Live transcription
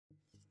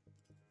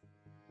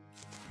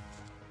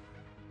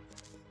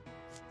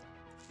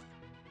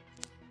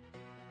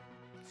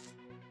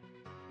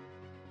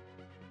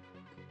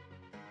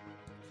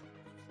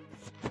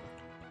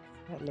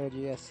Hello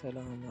जी,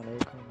 अस्सलाम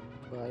वालेकुम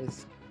guys.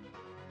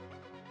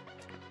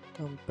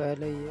 हम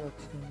पहले ही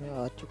ऑप्शन में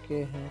आ चुके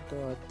हैं, तो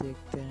आज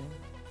देखते हैं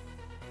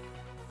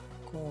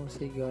कौन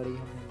सी गाड़ी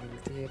हमें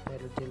मिलती है।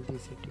 पहले जल्दी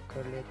से टिक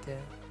कर लेते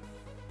हैं।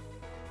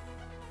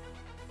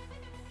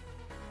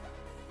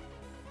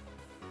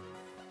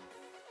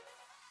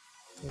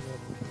 तो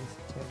जल्दी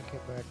से चल के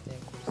बैठते हैं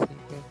कुर्सी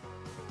पे।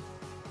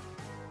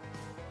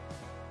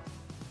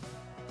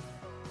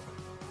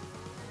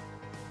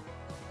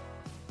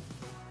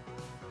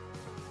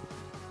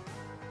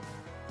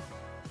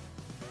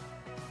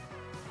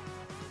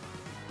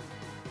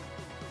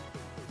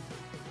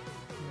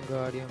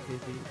 गाड़ियों के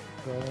भी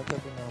गाड़ियों का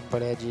भी नाम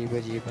बड़े अजीब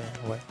अजीब हैं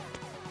हुआ।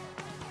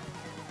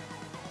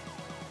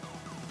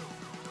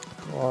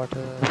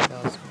 तो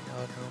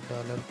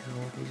 $8,000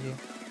 क्यों कीजिए।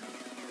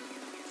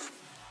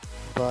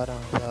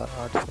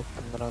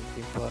 12,815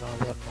 की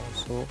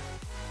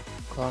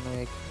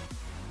 12,991।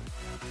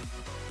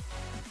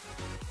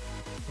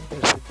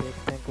 इधर से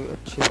देखते हैं कोई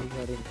अच्छी सी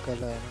गाड़ी निकल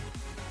आए ना।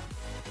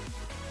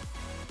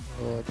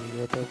 और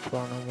ये तो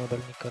पुराना मॉडल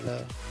निकला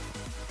है।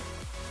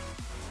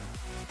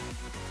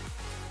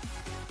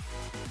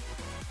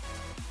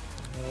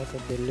 मेरा तो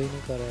दिल ही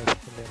नहीं कर रहा है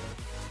इसको लेने का,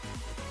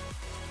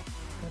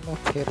 मैं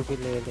फिर भी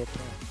ले लेता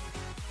हूँ।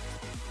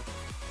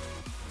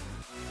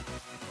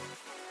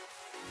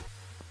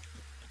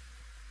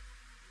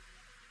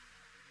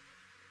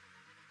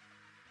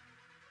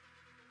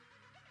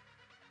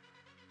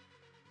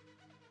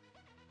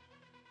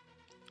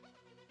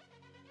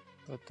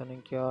 पता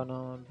नहीं क्या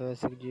नाम है,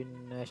 बेसिक जी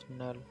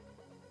नेशनल।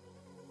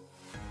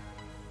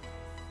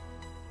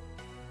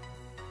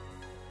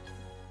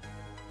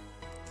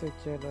 तो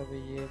चलो अभी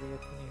ये भी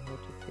अपनी हो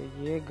चुकी है।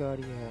 ये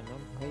गाड़ी है ना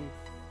भाई,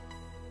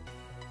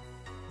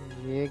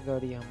 ये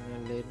गाड़ी हमने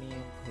लेनी है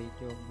भाई,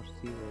 जो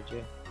मर्जी हो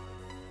जाए।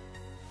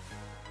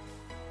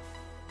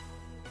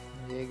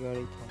 ये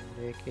गाड़ी तो हम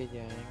लेके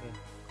जाएंगे।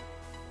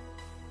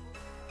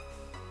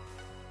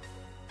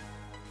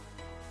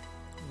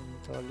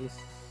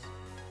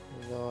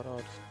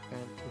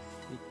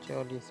 39,835,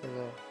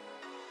 40,000।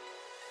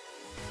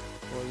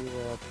 कोई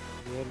बात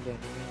नहीं, ये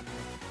लेनी है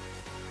हमें।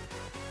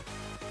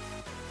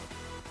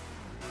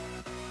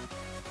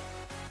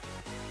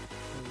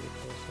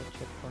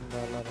 $256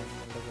 हमने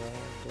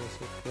लगाया,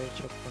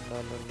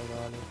 $256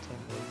 लगा लेते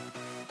हैं भाई।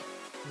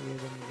 ये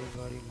तो मुझे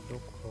गाड़ी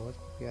लुक बहुत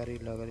प्यारी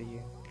लग रही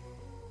है।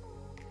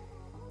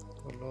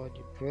 तो लो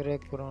जी, फिर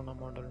एक पुराना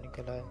मॉडल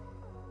निकला है।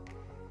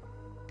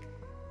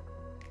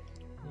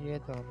 ये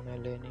तो हमने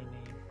लेनी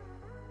नहीं है।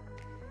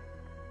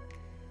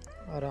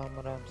 आराम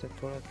आराम से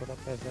थोड़ा थोड़ा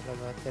पैसा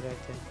लगाते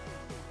रहते हैं।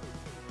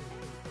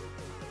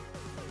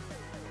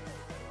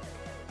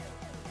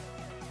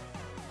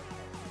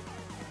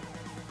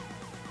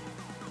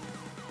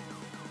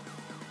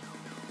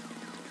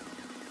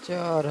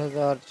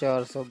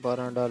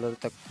 $4,412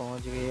 तक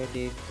पहुंच गई है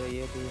डील। तो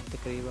ये डील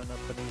तकरीबन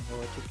अपनी हो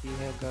चुकी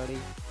है गाड़ी।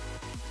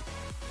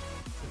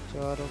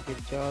 चारों की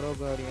चारों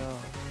गाड़ियां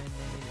हमने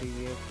नहीं ली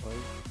है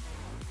भाई,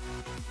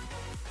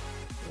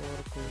 और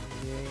कोई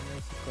ले ही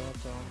नहीं सका।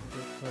 तो हम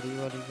जो बड़ी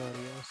वाली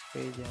गाड़ी है उस पे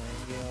ही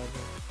जाएंगे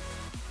आगे।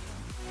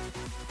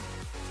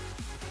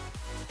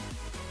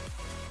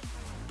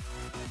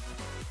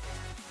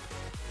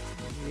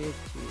 ये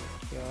चीज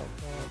क्या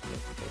बात है,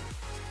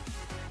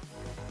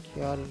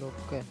 क्या लुक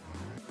है,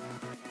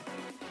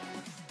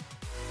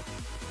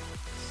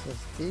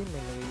 सस्ती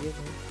मिल रही है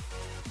भाई।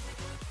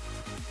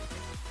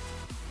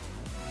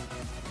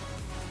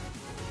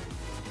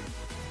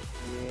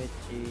 ये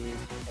चीज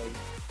भाई,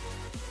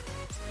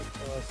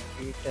 इसको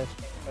स्पीड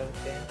टेस्टिंग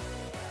करते हैं,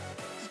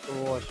 इसको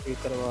वॉश भी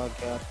करवा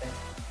के आते हैं।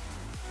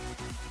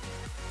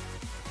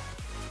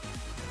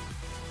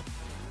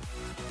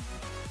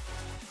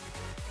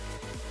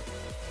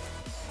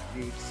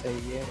 स्पीड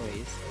सही है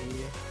भाई, सही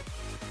है।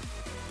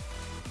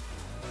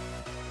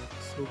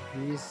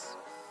 120।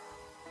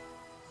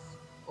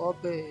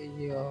 अबे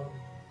यार,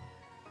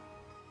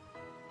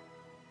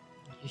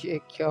 ये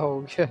क्या हो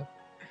गया।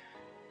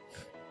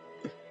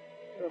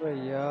 अरे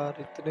यार,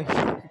 इतनी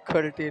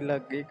कल्टी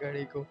लग गई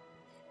गाड़ी को।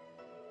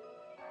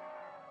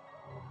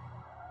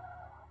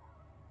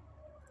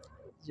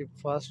 ये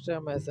फर्स्ट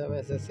टाइम ऐसा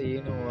वैसा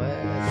सीन हुआ है।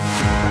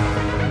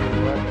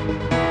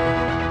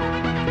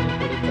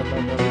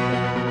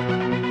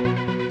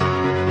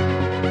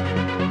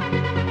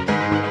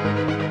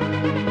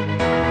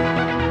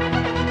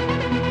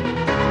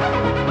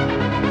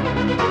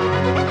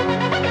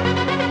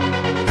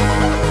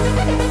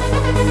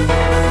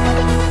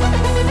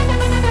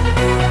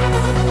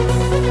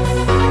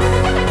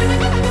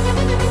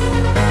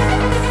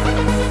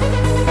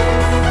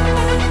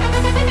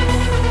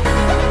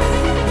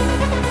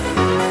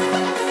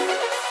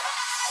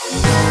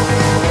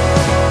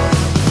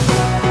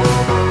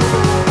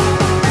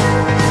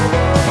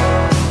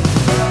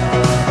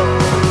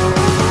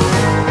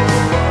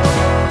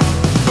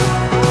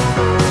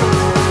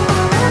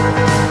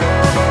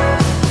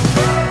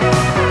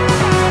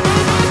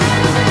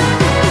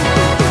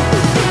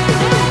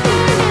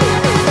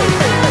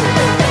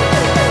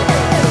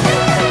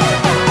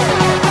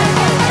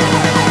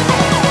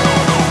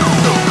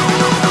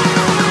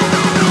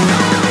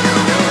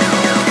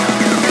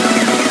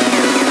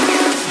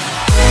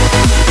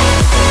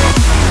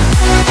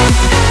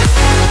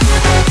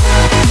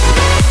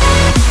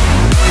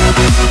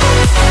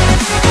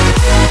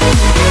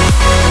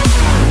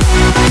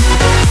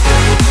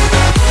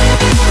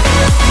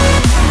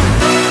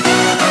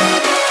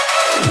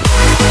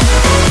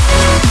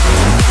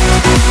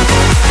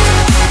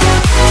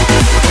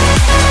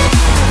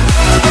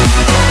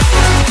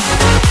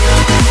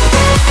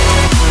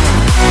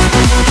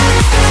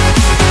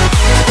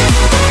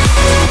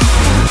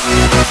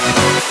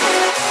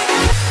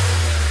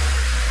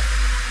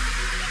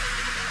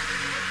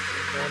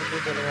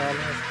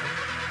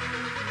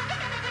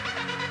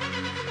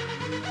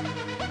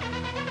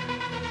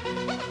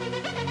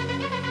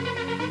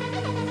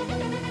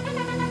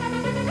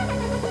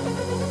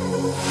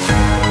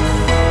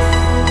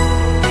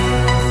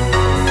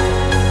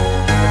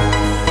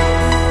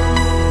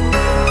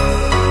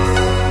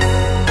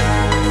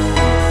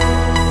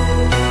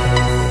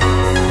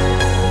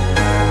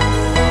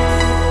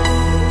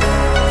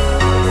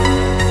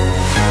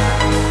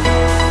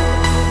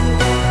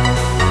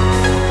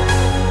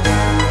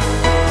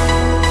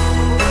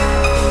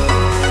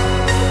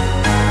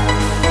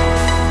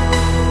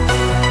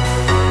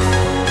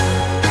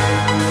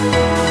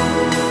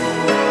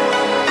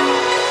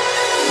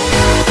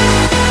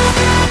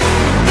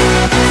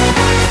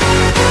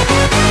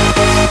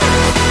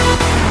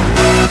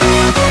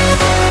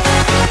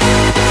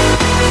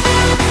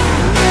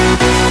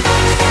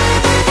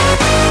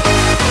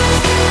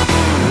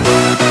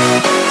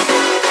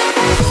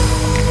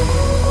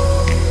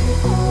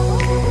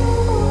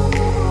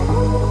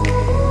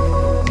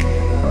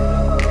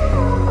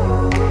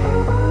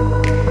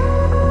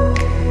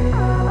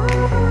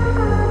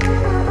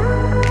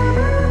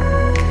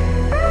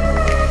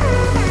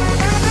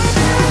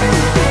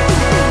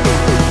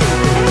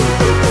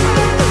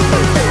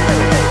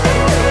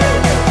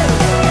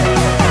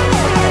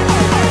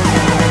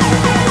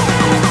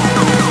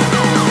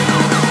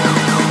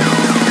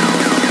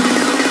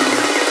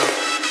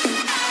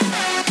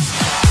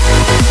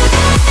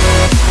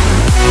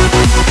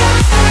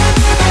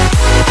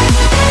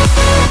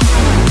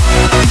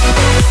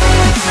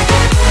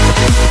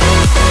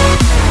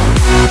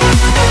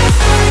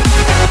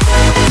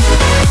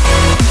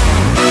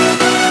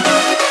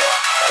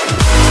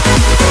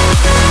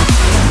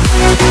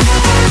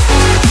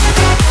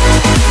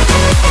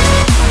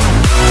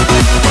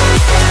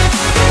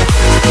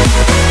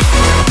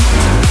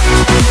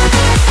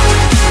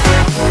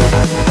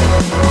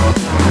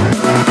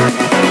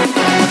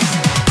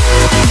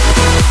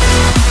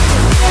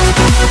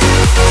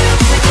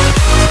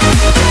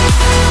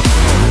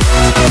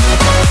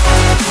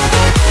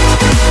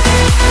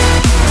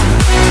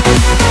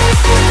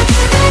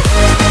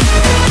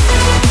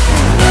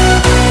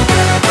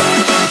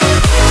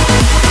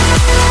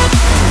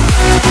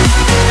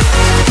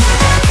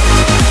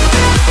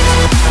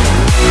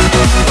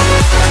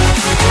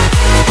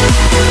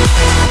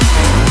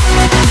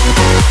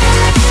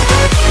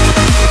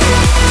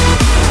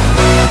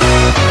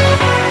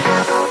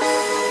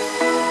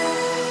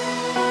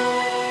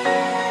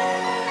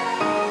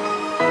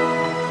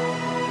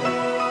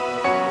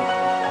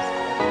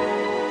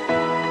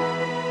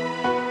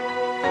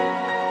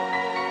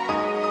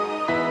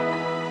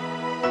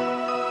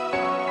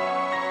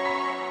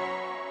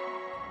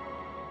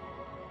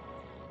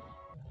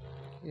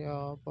 क्या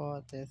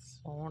बात है,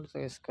 साउंड तो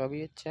इसका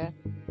भी अच्छा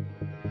है।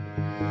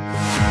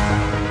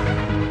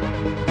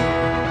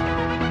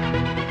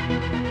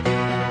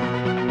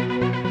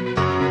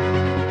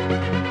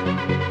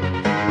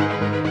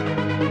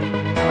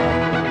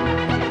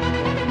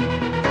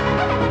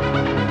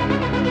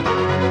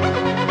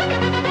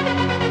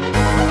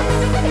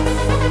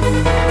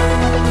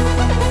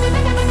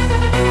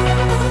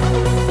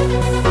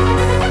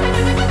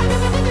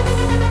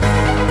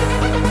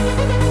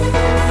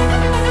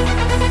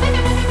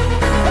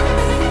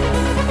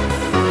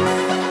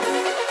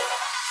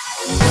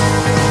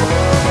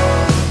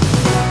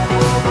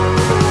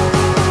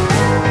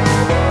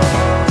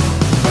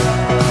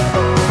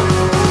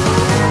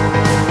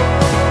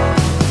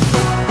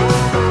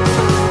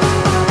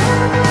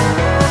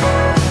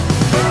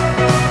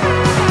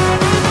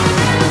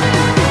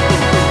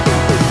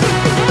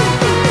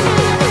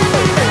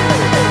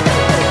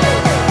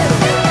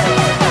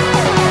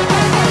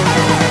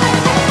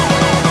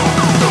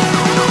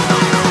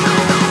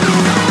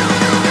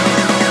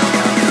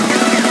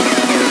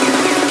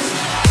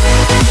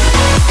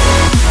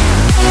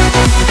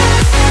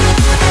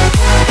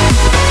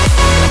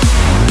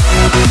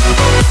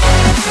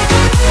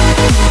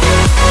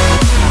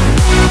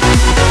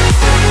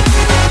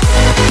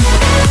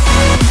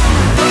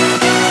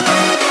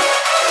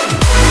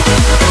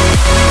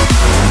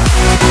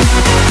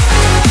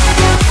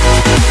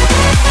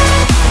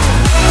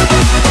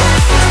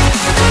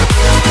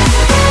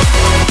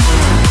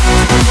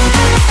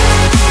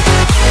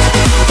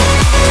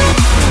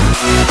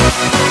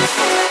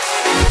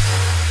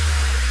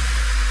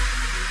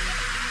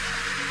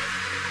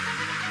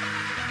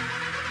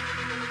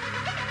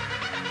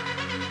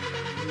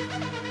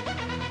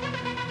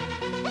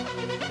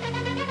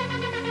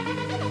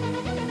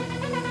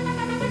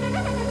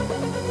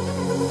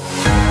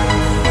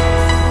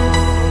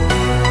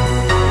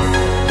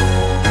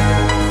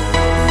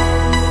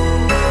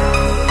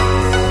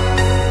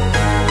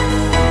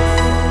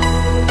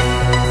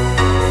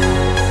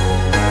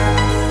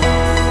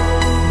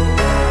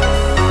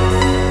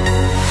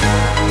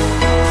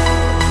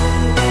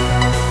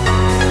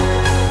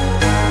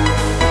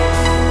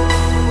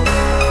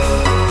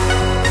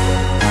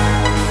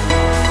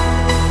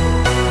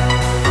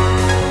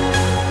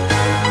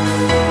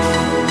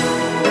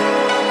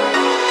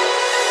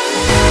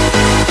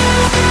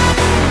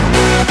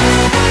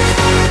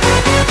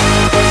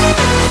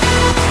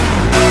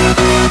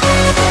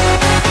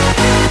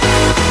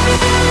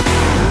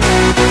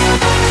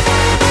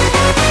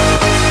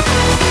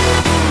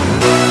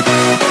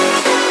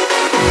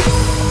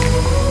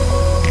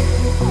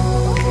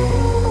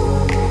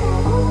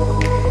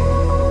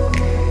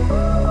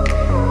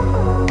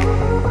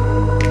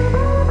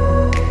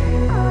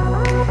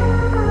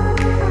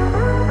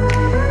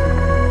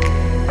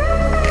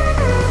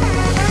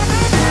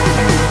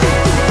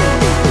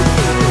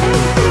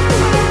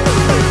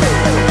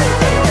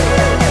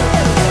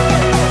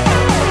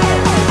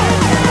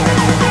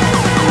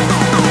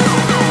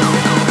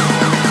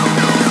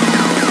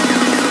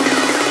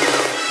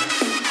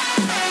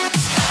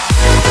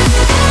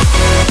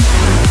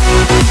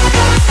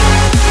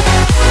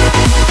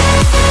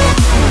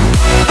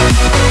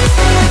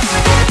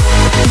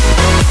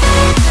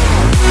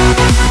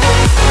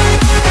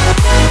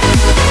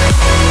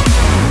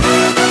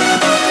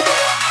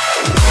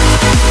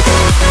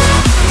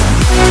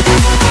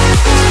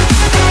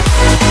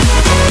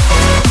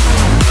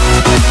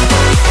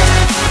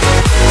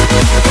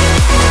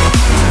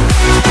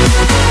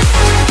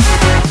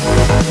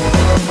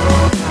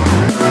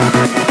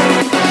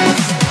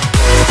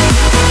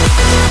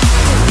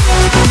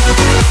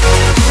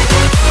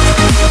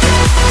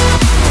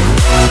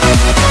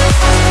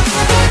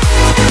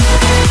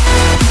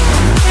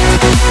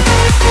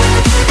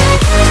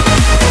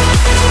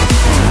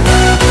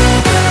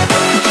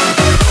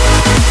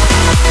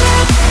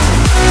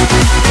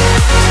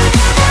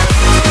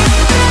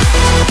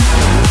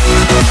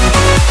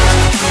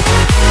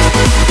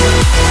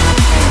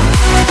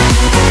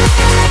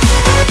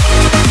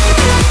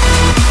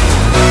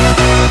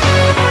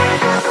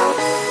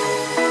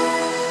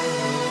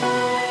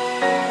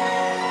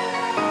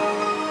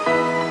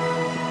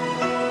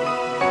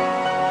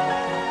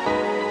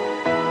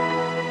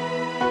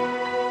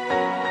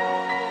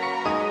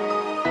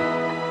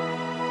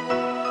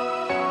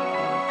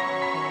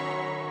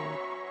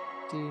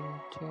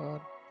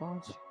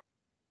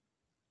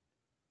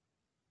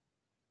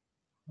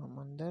 हम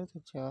अंदर तो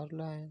 4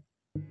 लाए।